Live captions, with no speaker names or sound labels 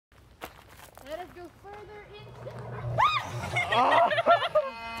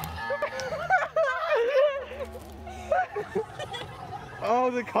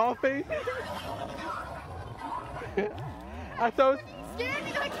Oh, the coffee. I thought. Scared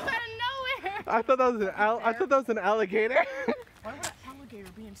me like out of nowhere. I thought that was an alligator. Why would an alligator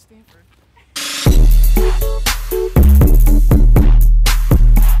be in Stanford?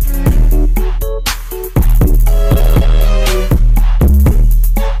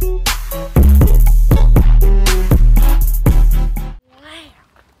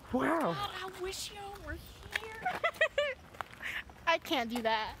 Wow. God, I wish y'all were here. I can't do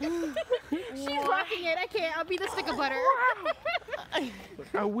that. She's rocking it. I can't. I'll be the stick of butter.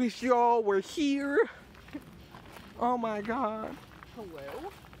 I wish y'all were here. Oh my God.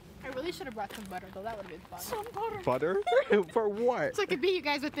 Hello? I really should have brought some butter though. That would have been fun. Some butter. Butter? For what? So I could beat you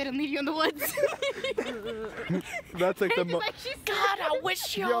guys with it and leave you in the woods. That's like the It's like she's God, I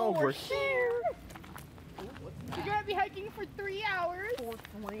wish y'all were here. You're gonna be hiking for 3 hours. For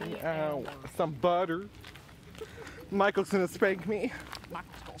 3 Ow, hours. some butter. Michael's gonna spank me.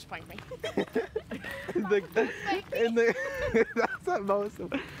 Michael's gonna spank me. That's the most.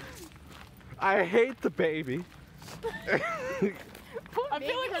 I hate the baby. I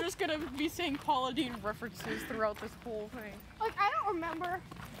feel like we're just gonna be saying Paula Deen references throughout this whole thing. Like I don't remember.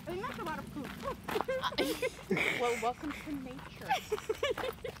 I think that's a lot of poop. Well, welcome to nature.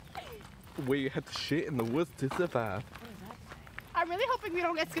 We had to shit in the woods to survive. What does that say? I'm really hoping we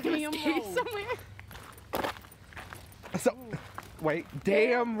don't get Damn scared road. somewhere. So, wait,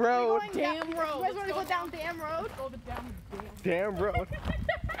 damn road. Damn road. You guys Let's want to go go down damn road? Go the damn. Damn road.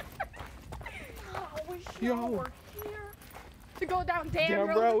 I wish Yo. y'all were here. To go down damn Damn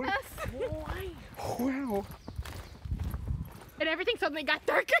road road. with us. Why? Wow. And everything suddenly got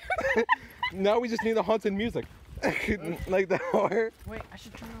darker. Now we just need the haunted music. Like the horror. Wait, I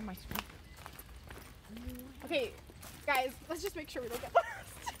should turn on my speaker. Okay, guys, let's just make sure we don't get lost.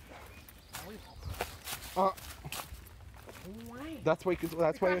 Why? That's why. That's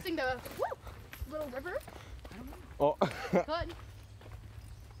We're why. crossing the little river. Oh. Good.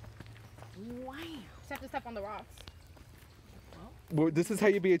 Why? Just have to step on the rocks. Well, this is how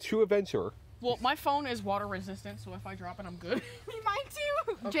you be a true adventurer. Well, my phone is water resistant, so if I drop it, I'm good. Mine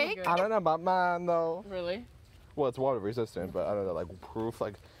too. Okay, Jake. good. I don't know about mine though. Really? Well, it's water resistant, but I don't know, like proof,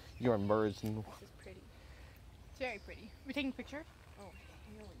 like you're immersed in. This is pretty. It's very pretty. We're taking a picture. Oh,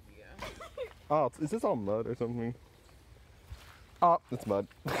 hell yeah. Oh, is this all mud or something? Oh, it's mud.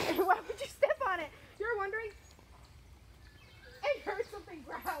 Why would you step on it? You're wondering? I heard something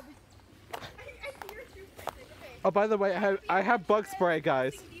grab. I see your shoe printed. Okay. Oh, by the way, I have bug spray,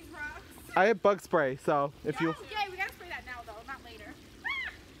 guys. These rocks. I have bug spray, so if you. Yeah, we gotta spray that now though, not later.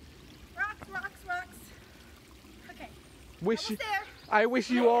 Rocks, rocks, rocks. Okay. Wish you, Almost there. I wish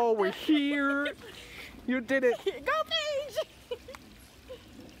you all were here. You did it. Go, Paige!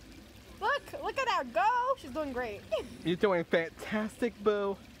 Look at her go. She's doing great. You're doing fantastic,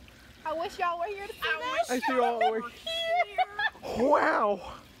 boo. I wish y'all were here to see I this. wish you all were here. Wow.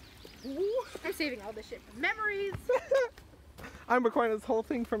 I'm saving all this shit for memories. I'm recording this whole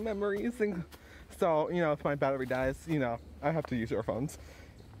thing from memories, and so you know, if my battery dies, you know, I have to use your phones.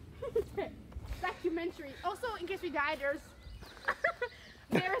 Documentary. Also, in case we die, there's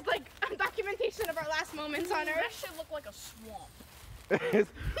like documentation of our last moments on That Earth. should look like a swamp. It's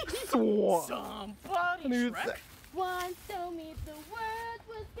swamp. Somebody Dude, Shrek. Once told me the world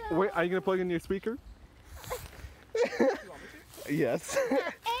was gone. Wait, are you gonna plug in your speaker? Yes. Ain't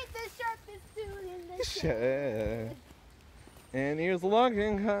the sharpest tool in the Shed. And here's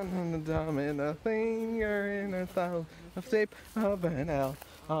looking on the dumb in a finger in a thumb, a shape of an L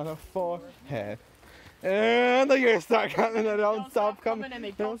on a forehead. And the years start coming and don't stop coming. And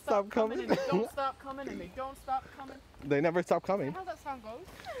they Don't stop coming. And they don't stop coming. And they don't stop coming. They never stop coming. How that song goes?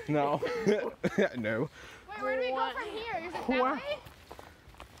 No. No. Wait, where do we go from here? Is it that Wow. way?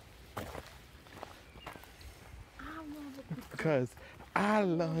 Because I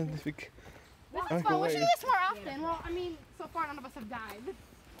love the This is Uncle fun. We should do Wade. this more often. Well, I mean, so far none of us have died.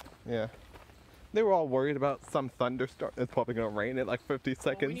 Yeah. They were all worried about some thunderstorm. It's probably gonna rain in like 50 Well, we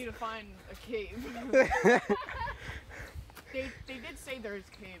seconds. need to find a cave. they did say there's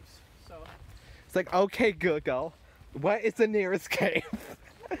caves, so. It's like, okay, Google, what is the nearest cave?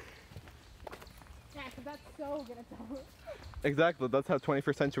 Yeah, because that's so gonna tell us. Exactly, that's how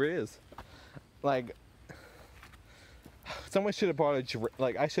 21st century is. Like, someone should have brought a drink.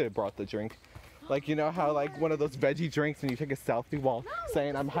 Like, I should have brought the drink. Like, you know how, like, one of those veggie drinks and you take a selfie while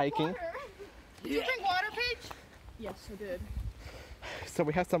saying I'm hiking? Water. Did you drink water, Paige? Yes, I did. So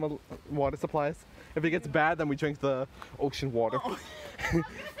we have some water supplies. If it gets bad, then we drink the ocean water. Oh. I was gonna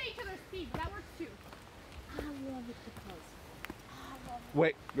say each other's feet, but that works too.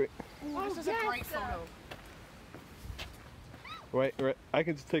 Wait. Ooh, this is a great photo. Wait. I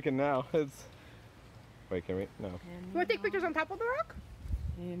can just take it now. Wait, can we? No. You want to take pictures on top of the rock?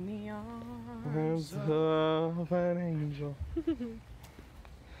 In the Arms arms of an angel.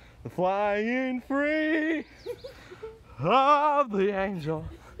 Flying free of the angel.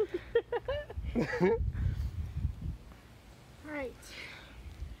 Alright.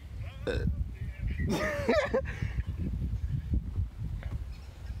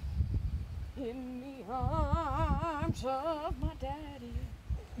 In the arms of my daddy.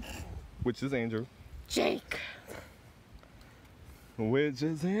 Which is Andrew. Jake. Which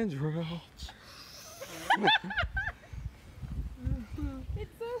is Andrew.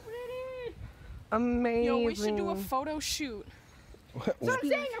 It's so pretty. Amazing. Yo, we should do a photo shoot. That's what I'm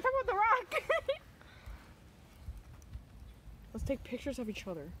saying. I'm talking about the rock. Let's take pictures of each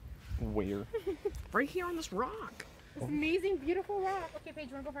other. Where? Right here on this rock. This amazing, beautiful rock. Okay, Paige,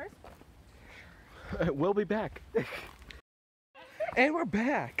 you want to go first? We'll be back. And we're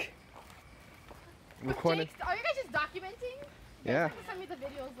back. Recording. Jake, are you guys just documenting? Yeah. You guys have to send me the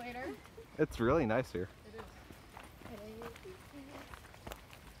videos later. It's really nice here.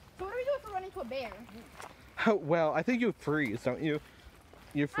 So what do we do if we run into a bear? Well, I think you freeze, don't you?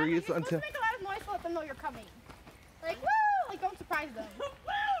 You freeze You're supposed to until. make a lot of noise to let them know you're coming. Like, woo! Like, don't surprise them. Woo!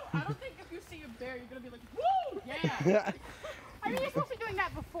 I don't think if you see a bear, you're gonna be like, woo! Yeah. I mean, you're supposed to be doing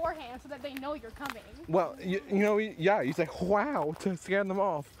that beforehand so that they know you're coming. Well, you know, yeah, he's like, wow, to scare them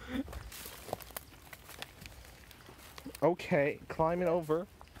off. Okay, climbing over.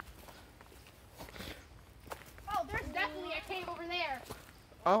 Oh, there's definitely a cave over there.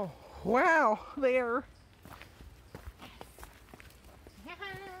 Oh, wow, there.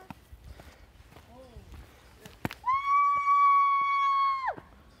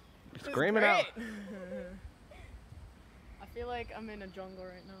 Screaming out. I feel like I'm in a jungle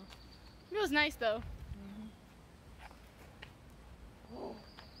right now. It was nice though.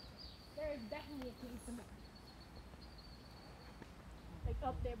 There is definitely a cave somewhere. Like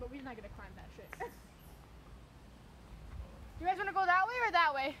up there, but we're not gonna climb that shit. You guys wanna go that way or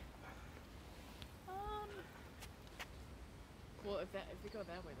that way? Well, if we go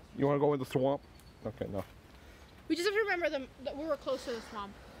that way, that's You want to go in the swamp? Okay, no. We just have to remember that we were close to the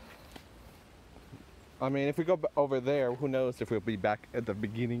swamp. I mean, if we go over there, who knows if we'll be back at the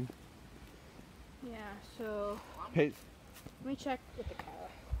beginning. Yeah, so Hey, let me check with the car.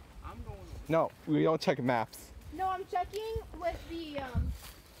 I'm going over. no, we don't check maps. No, I'm checking with the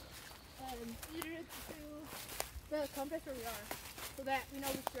compass where we are, so that we know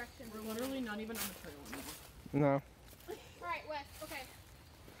which direction. We're literally not even on the trail anymore. No. Alright, Wes, okay.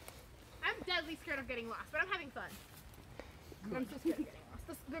 I'm deadly scared of getting lost, but I'm having fun. I'm so scared of getting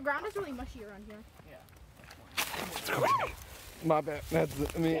lost. The ground is really mushy around here. My bad.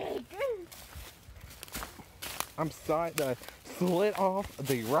 That's me. I'm sorry that I slid off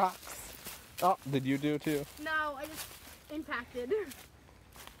the rocks. Oh, did you do too? No, I just impacted.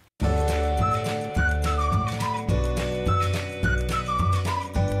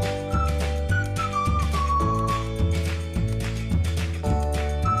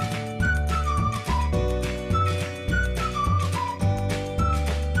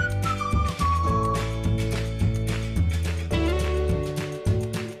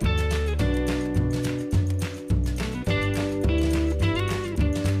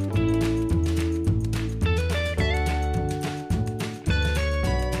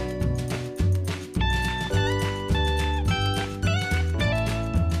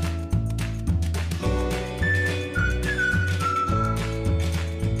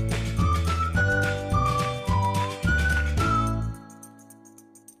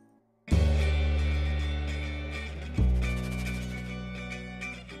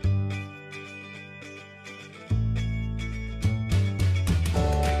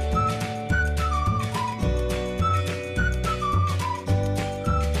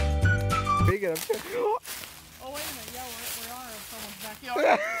 Speaking of. Oh, wait a minute. Yeah, we are in someone's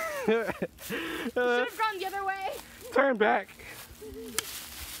backyard. Should have gone the other way. Turn back.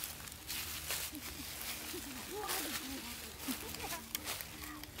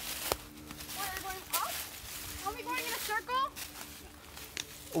 Where are we going up? Are we going in a circle?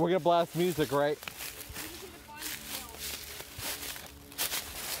 We're gonna blast music, right?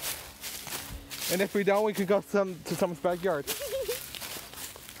 And if we don't, we can go to someone's backyard.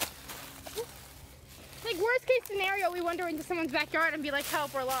 Like worst case scenario, we wander into someone's backyard and be like,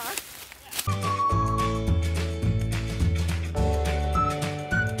 help, we're lost.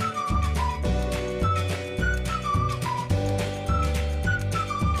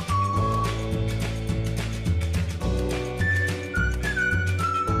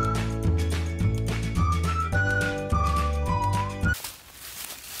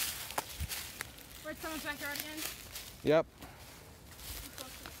 Yep.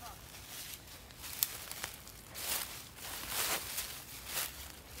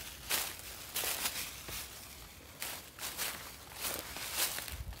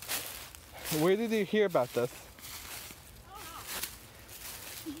 Where did you hear about this? I don't know.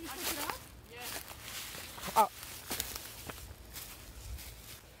 Did you pick it up? Yeah. Ah.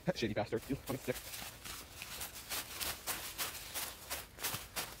 Shitty bastard. You fucking stick.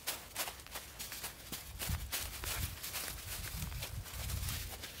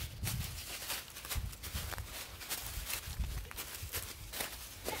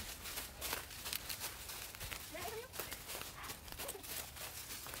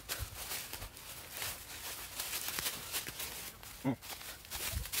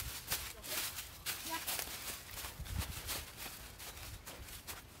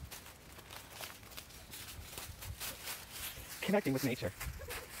 Connecting with nature.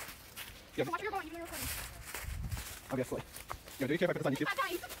 Yeah. Watch your phone, you're recording. Obviously. Yo, do you care if I put this on YouTube?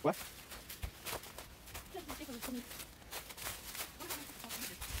 What?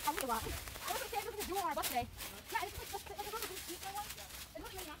 I'll wait a while. I was gonna say I was gonna do it on our bus today. Yeah, it's like a little bit steep one. It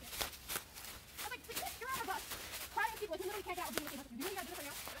looks really not good. I was like, you're on our bus. Try and see, like, you literally can't get out of doing what you gotta do this right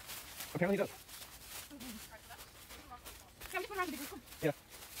now. Apparently it does. Yeah, we just went around the big room. Yeah.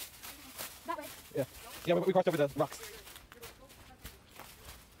 That way. Yeah. Yeah, we crossed over the rocks.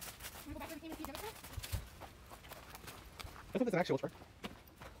 Can we go back to the team and see each other? I think it's an actual trip.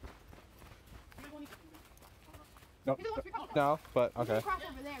 No. No, but okay. We crossed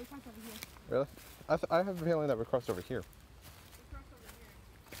over there, we crossed over here. Really? I have a feeling that we crossed over here.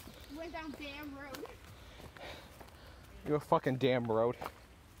 We went down damn road. You a fucking damn road.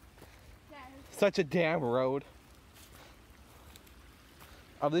 Yeah. Such a damn road.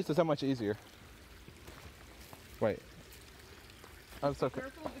 At least it's so much easier. Wait. I'm so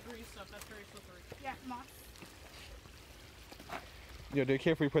Careful with the grease stuff. That's very slippery. Yeah, moss. Yo, do you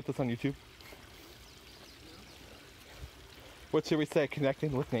care if we put this on YouTube? What should we say?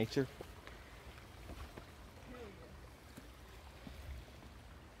 Connecting with nature?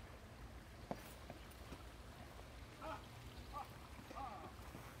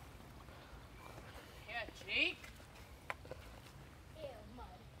 Yeah, Jake. Ew,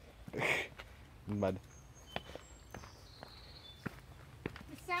 mud. Mud.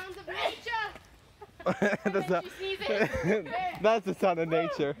 The sounds of nature! That's, not, She sees it. that's the sound of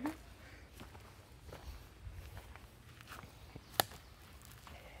nature.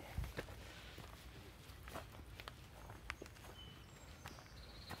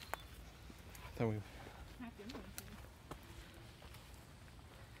 So we,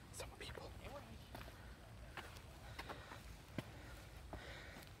 some people.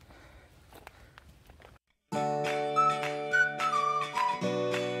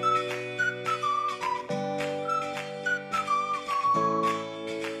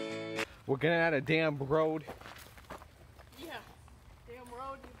 We're getting out of damn road. Yeah. Damn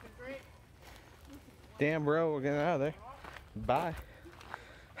road, you've been great. Damn road, we're getting out of there. Bye.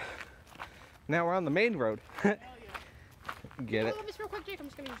 Now we're on the main road. Hell yeah. Get it? Oh, just real quick, Jake, I'm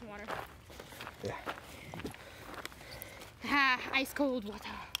just gonna use some water. Yeah. Ah, ice cold water.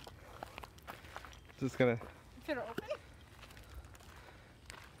 Just gonna. Should I open?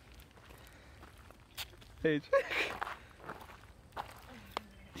 Paige.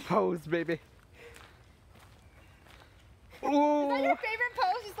 Pose, baby. Is that Ooh. your favorite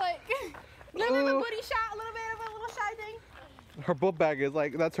pose? Just like a little bit of a booty shot, a little bit of a little shy thing. Her book bag is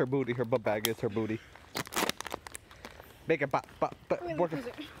like, that's her booty. Her book bag is her booty. Make it bop, bop, bop. Wait, Work let me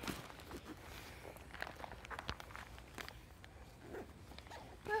it.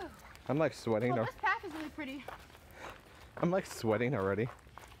 close it. I'm like sweating. Well, Now. this path is really pretty. I'm like sweating already.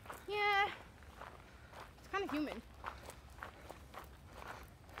 Yeah. It's kind of humid.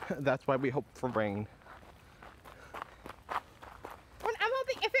 That's why we hope for rain. Well, I'm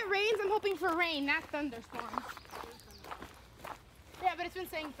hoping, if it rains, I'm hoping for rain, not thunderstorms. Yeah, but it's been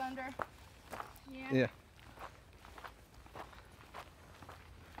saying thunder. Yeah. Yeah.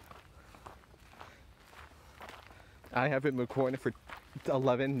 I haven't been recording for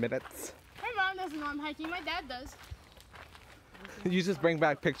 11 minutes. My mom doesn't know I'm hiking. My dad does. You just bring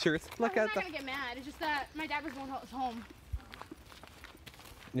back pictures. Look He's at not the. gonna get mad. It's just that my dad was going home.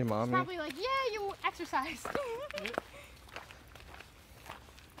 Your mom. He's probably like, yeah, you exercise.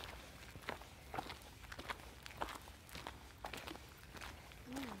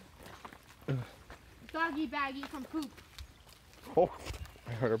 Doggy baggy from poop. Oh,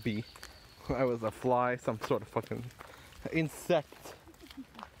 I heard a bee. I was a fly, some sort of fucking insect.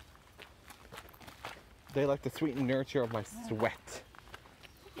 They like the sweet nurture of my sweat.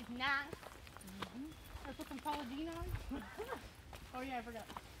 This is nice. I put some Paula Deen on. Oh yeah, I forgot.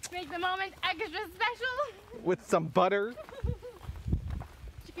 Make the moment extra special. With some butter.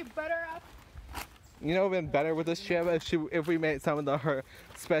 Chicken butter up. You know, been better with this trip if we made some of her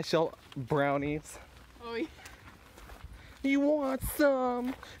special brownies. Oh yeah. You want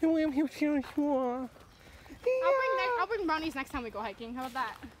some? You want? I'll bring brownies next time we go hiking. How about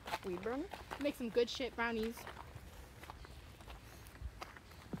that? Weed brownie? Make some good shit brownies.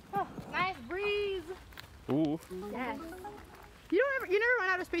 Oh, nice breeze. Ooh. Yes. You never run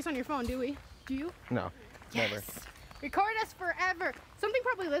out of space on your phone, do we? Do you? No, never. Record us forever. Something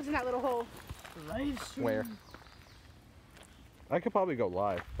probably lives in that little hole. Where? I could probably go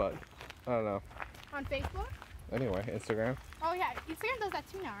live, but I don't know. On Facebook? Anyway, Instagram Oh yeah, Instagram does that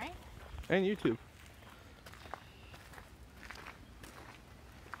too now, right? and YouTube.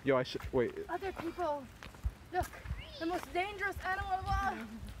 Yo, I should wait. Other people. Look, the most dangerous animal of all.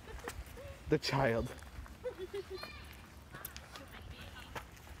 The child.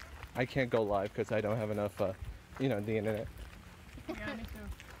 I can't go live because I don't have enough, the internet. Yeah, me too.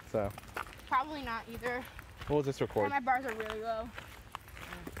 So Probably not either. we'll just record. My bars are really low.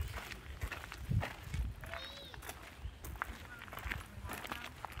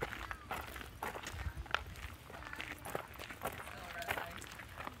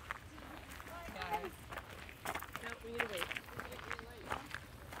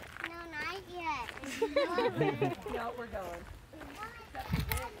 No, not yet. No, we're going.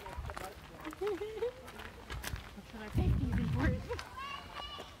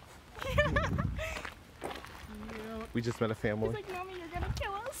 We just met a family. He's like, Mommy, you're gonna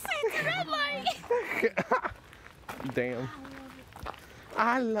kill us. It's a red light. Damn.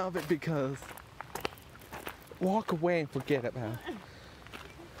 I love it because walk away and forget about it.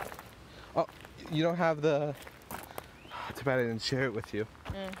 Oh, you don't have the. Too bad I didn't share it with you.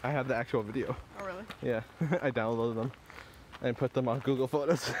 I have the actual video. Oh really? Yeah, I downloaded them and put them on Google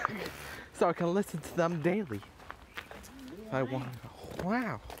Photos so I can listen to them daily. I want.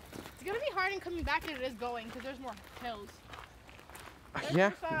 Wow. It's gonna be hard in coming back than it is going because there's more hills.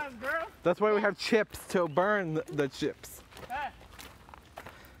 Yeah. Girl. That's why we have chips to burn the chips. Hey.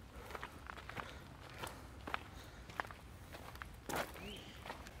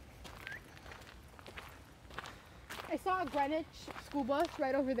 I saw a Greenwich school bus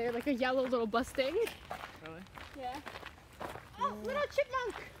right over there, like a yellow little bus thing. Really? Yeah. Oh, little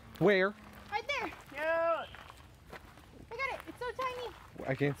chipmunk! Where? Right there. Yeah. Look at it. It's so tiny.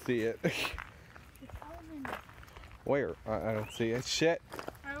 I can't see it. It's Alvin. Where? I don't see it. Shit.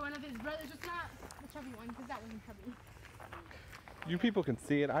 Or one of his brothers. It's not the chubby one because that wasn't chubby. You people can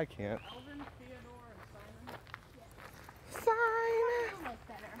see it. I can't. Alvin, Theodore, and Simon. Sign. It'll look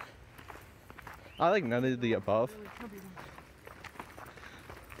better. I like none of the above.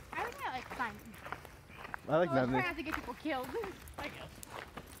 I think I like Simon. I like So none we're of trying to get people killed. I guess.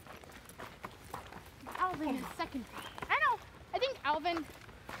 Alvin is second. I know. I think Alvin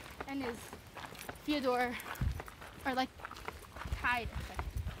and his Theodore are like tied.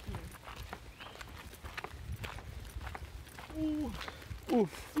 Ooh. Oof.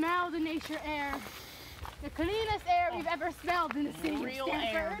 Smell the nature air. The cleanest air we've ever smelled in the city Real of air.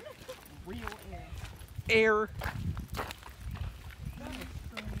 Stanford. Real air. Air.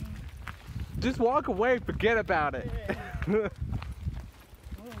 Just walk away. Forget about it. Oh,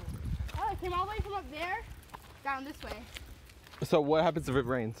 it came all the way from up there down this way. So what happens if it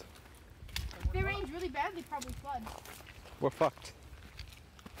rains? If it rains really bad, they probably flood. We're fucked.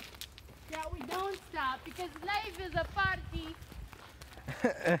 Yeah, we don't stop because life is a party.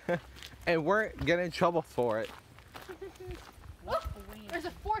 And we're getting in trouble for it. Oh, there's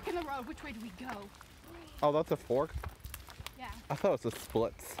a fork in the road. Which way do we go? Oh, that's a fork? Yeah. I thought it was a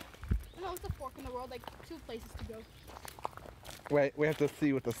splits. No, it's a fork in the road, like 2 places to go. Wait, we have to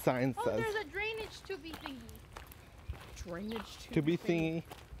see what the sign Oh, says. there's a drainage tubey thingy. Drainage To be thingy.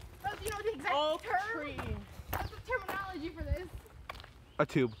 Oh, do you know the exact Oak term? tree. That's the terminology for this. A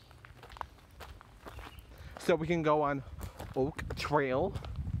tube. So we can go on Oak Trail.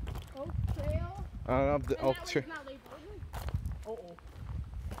 Oak Trail. I don't know if the And Oak that Trail. one's not labeled. Uh-oh.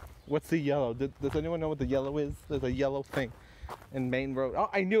 What's the yellow? Does anyone know what the yellow is? There's a yellow thing in Main Road. Oh,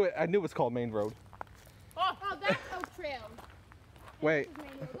 I knew it. I knew it was called Main Road. Oh, that's Oak Trail. Wait. This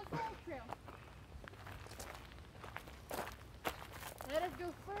is Main Road. Let's go Oak Trail. Let us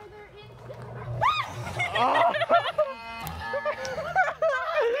go further into.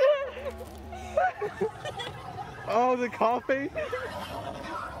 Oh, the coffee.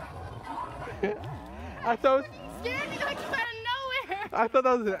 I thought Scared me like out of nowhere. I thought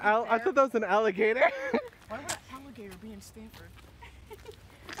that was an I thought that was an alligator. Why would an alligator be in Stanford?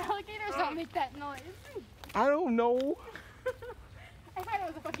 Alligators don't make that noise. I don't know. I thought it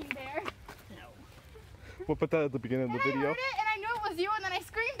was a fucking bear. No. We'll put that at the beginning of the And I video. heard it, and I knew it was you, and then I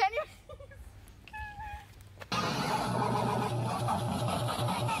screamed anyway.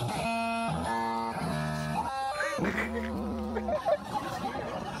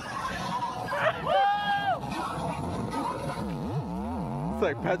 It's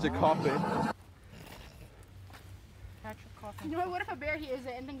like Patrick coughing. Patrick coughing. You know what if a bear hears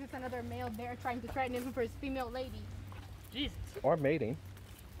it and thinks it's another male bear trying to threaten him for his female lady? Jesus. Or mating.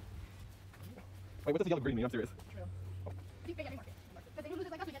 Wait, what does the yellow green mean? I'm serious. Deep big market. But they can lose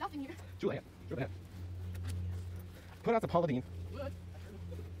it like us, we get nothing here. Julian. Put out the Paula Deen.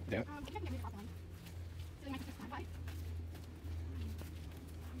 Damn it. I can't get rid of that one. Silly my sister's time. Bye.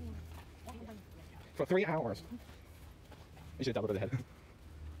 For 3 hours. You should have downloaded the head.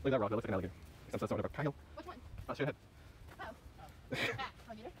 Look at that rock, that looks like an alligator. Except that's not whatever. Kyle. Which one? Oh, straight ahead. Oh. Ah,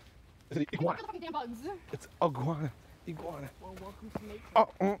 alligator. It's an I iguana. the fucking damn bugs. It's iguana. Iguana. Well, welcome to nature. Oh,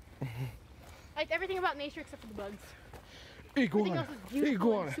 I like everything about nature except for the bugs. Everything iguana. else is beautiful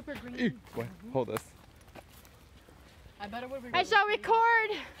Iguana. and super green. Iguana. Hold this. I bet it would be. I shall record.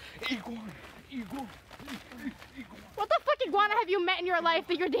 Iguana. Iguana. What the fuck iguana have you met in your life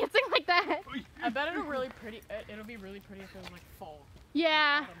that you're dancing like that? I bet it'll really pretty. It'll be really pretty if it was like fall.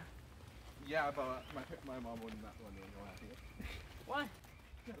 Yeah. Autumn. Yeah, but my mom would not want to go after it. Why?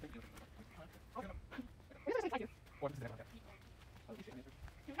 Yeah, thank you. What is that?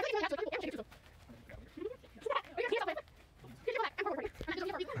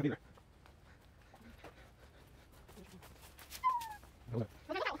 Neither. Hold on.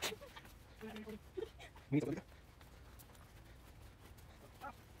 Me too.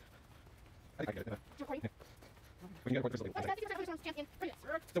 I get it. We can get a something.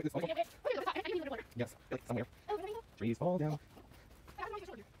 So it's like, yes, like somewhere. Trees fall down.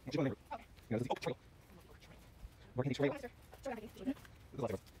 She's on the roof. You know, this is trail. Where can you trail? This is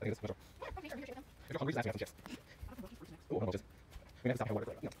like I think it's metro. If you're hungry, just ask me some chips. Oh, no, just. We have to stop for water.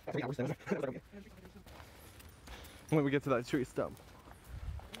 No, 3 hours then. When we get to that tree stump.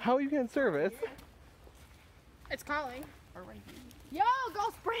 How are you getting service? It's calling. Alright. Yo, go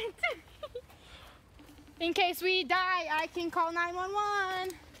sprint! In case we die, I can call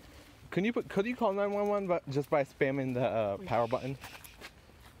 911. Could you call 911 but just by spamming the power button?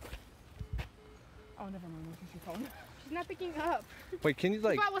 Oh, never mind. This is your phone. She's not picking up. Wait, can you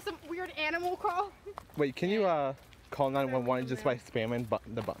like That was some weird animal call. wait, can you call 911 just by spamming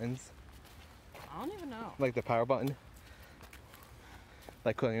the buttons? I don't even know. Like the power button?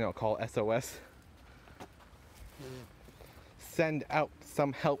 Like, you know, call SOS. Send out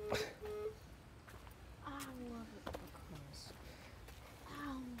some help. I love it because.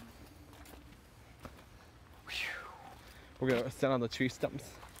 We're gonna stand on the tree stumps.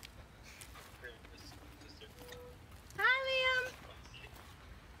 Hi, Liam.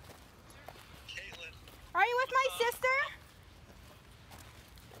 KAITLYN. Are you with my sister?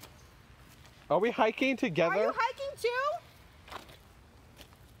 Are we hiking together? Are you hiking too?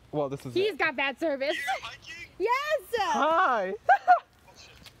 Well, this is He's it. got bad service. You're hiking? Yes. Hi! Oh shit.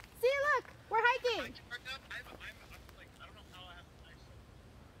 See, look, we're hiking. Hiking right now? I'm like, I don't know how I have a connection.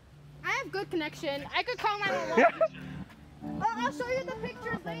 I have good connection. I could call 911. I'll show you the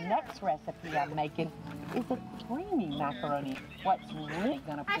pictures The later. next recipe I'm making is a creamy macaroni. What's really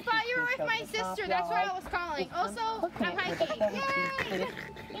gonna I put thought this you were dish with my over the top, sister. That's why I y'all, was calling. is I'm Also, cooking I'm it with a hiking. 7-piece Yay!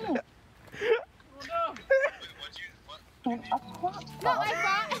 chicken Wait, what'd you, what? in a crock No, pot. I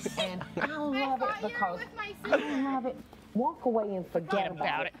thought. And I I love it thought you were because with my I sister. have it. Walk away and forget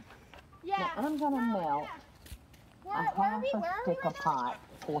about it. Yeah. Now I'm gonna No, melt yeah. a Where are half we? a Where are we stick of right now? pot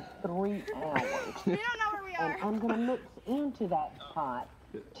for 3 hours. We don't know where we And are. I'm gonna mix into that pot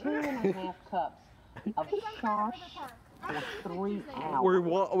 2.5 cups of sauce for 3 hours. We're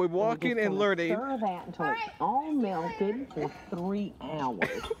We're walking just and gonna learning. Stir that until All it's right. all melted for 3 hours.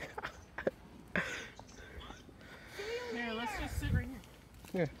 Here, let's just sit right here.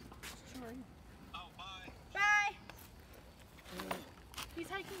 Yeah. Sit right here. Oh, bye. Bye. He's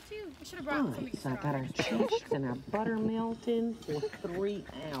hiking too. We should have brought something Right, to so I sit got on. our cheese and our butter melting for 3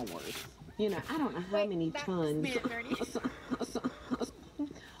 hours. You know, I don't know how many That tons made it dirty.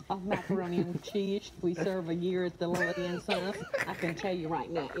 of macaroni and cheese we serve a year at the Lily and Sons. I can tell you right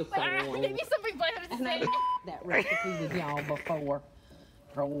now, it's a Give lot. me something better to And I say. that recipe with y'all before.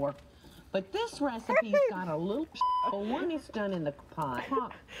 But this recipe's got a little well, one, it's done in the pot,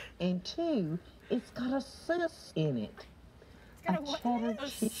 and 2, it's got a sauce in it. got A a what? cheddar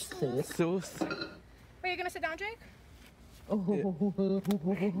cheese sauce. Sauce. Are you gonna sit down, Jake?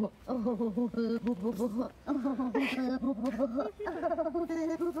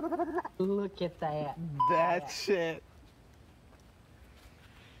 Look at that. That shit.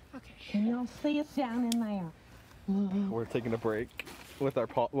 Okay. Can y'all see us down in there? We're taking a break with our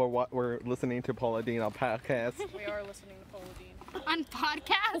we're listening to Paula Deen on podcast. We are listening to Paula Deen. On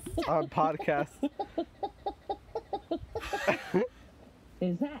podcast. On podcast.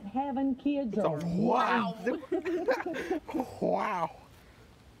 Is that having kids or Wow. Wow.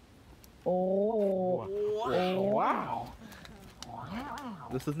 Oh. Wow.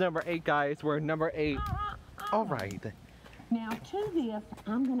 This is number 8, guys. We're number 8. All right. Now to this,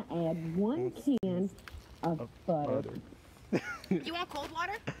 I'm going to add 1 can of butter. You want cold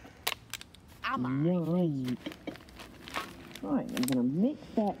water? Right. All right, I'm going to mix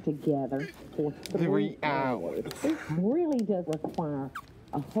that together for 3 hours. This really does require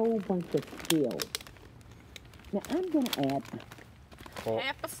a whole bunch of skill. Now I'm going to add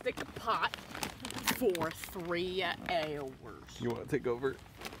Half a stick of pot for 3 hours. You want to take over?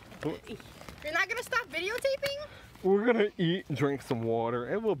 You're not gonna stop videotaping? We're gonna eat, drink some water,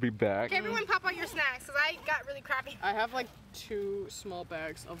 and we'll be back. Okay, everyone pop out your snacks, because I got really crappy. I have like 2 small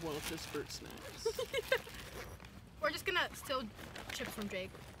bags of Welch's fruit snacks. We're just gonna steal chips from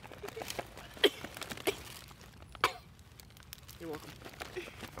Jake. You're welcome.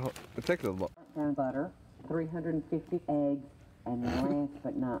 Oh, it takes a lot. butter, 350 eggs, and last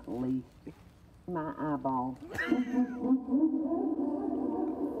but not least, my eyeball.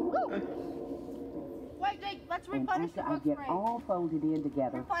 Wait, Jake, let's And replenish the after I bug get spray. all folded in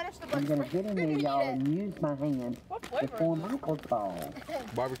together, Replenish the I'm bug gonna spray. get in there, y'all, and use my hand What to flavor? form Michael's ball.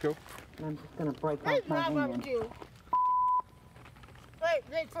 Barbecue? And I'm just gonna break Where's off my my hand. barbecue? Wait,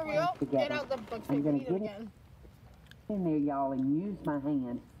 Jake, for real? Together. Get out the bug spray. I'm gonna We need it get it again. in there, y'all, and use my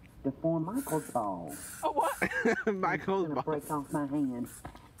hand to form Michael's ball. Oh, what? Michael's I'm gonna break off my hand.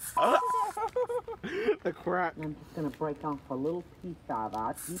 The crap. And I'm just gonna break off a little piece of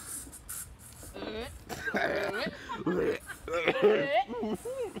it.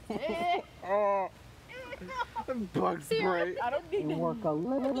 Bug spray. I don't need And work a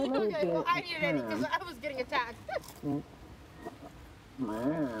little bit Okay, well, I at needed a it because time. I was getting attacked.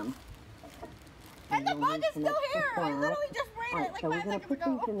 Mom. And the bug is still here. I Alright, literally just sprayed it like so we're 5 gonna seconds put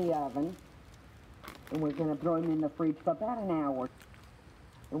ago. these in the oven. And we're gonna throw them in the fridge for about an hour.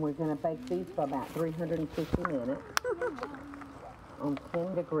 And we're gonna bake these for about 350 minutes. On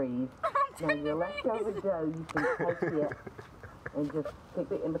 10 degrees. Now your leftover dough, you can take it and just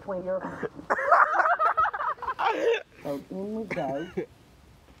stick it in between your... So in we go.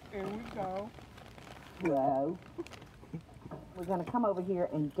 Here we go. Go. We're gonna come over here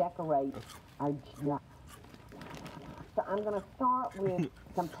and decorate our jar. So I'm gonna start with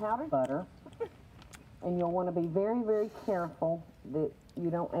some powdered butter. And you'll want to be very, very careful that you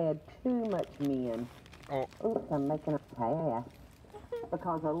don't add too much men. Oh. Oops, I'm making a pass.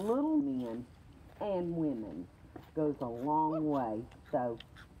 Because a little men and women goes a long way. So,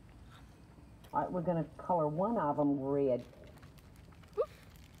 all right, we're going to color one of them red.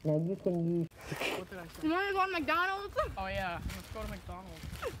 Now you can use... What did I say? You want to go to McDonald's? Oh, yeah. Let's go to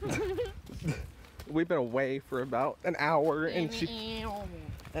McDonald's. We've been away for about an hour, and she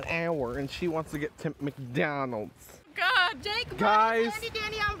wants to get to McDonald's. God, Jake, Guys. Dandy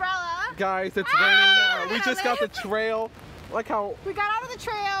Dandy umbrella. Guys, it's raining now. We just got the trail. Like how We got out of the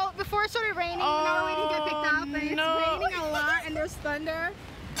trail before it started raining. Now we're waiting to get picked up, and it's no. raining a lot, and there's thunder,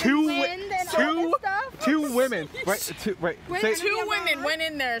 two wind, and all this stuff. two women, right? Say, Two women went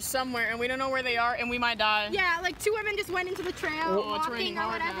in there somewhere, and we don't know where they are, and we might die. Yeah, like 2 women just went into the trail, Oh, it's walking raining or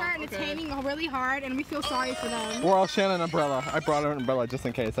hard whatever, now. and it's Okay. raining really hard, and we feel sorry for them. we're all sharing an umbrella. I brought an umbrella just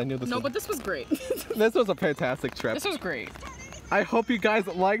in case. I knew this. No, was, but this was great. this was a fantastic trip. This was great. I hope you guys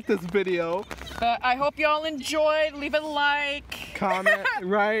liked this video. But I hope y'all enjoyed. Leave a like. Comment,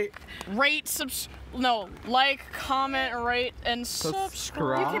 right? Rate, like, comment, rate, and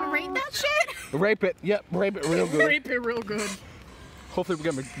subscribe. You can rate that shit? Rape it. Yep, rape it real good. Rape it real good. Hopefully we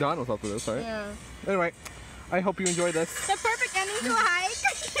get McDonald's after this, right? Yeah. Anyway, I hope you enjoyed this. The perfect ending to a hike.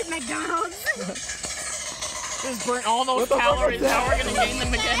 McDonald's. Just burn all those calories. Now we're gonna gain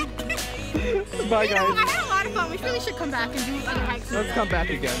them again. Bye, You know, I guys. had a lot of fun. We really should come back and do other hikes. Let's come back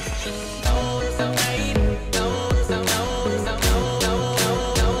again. Don't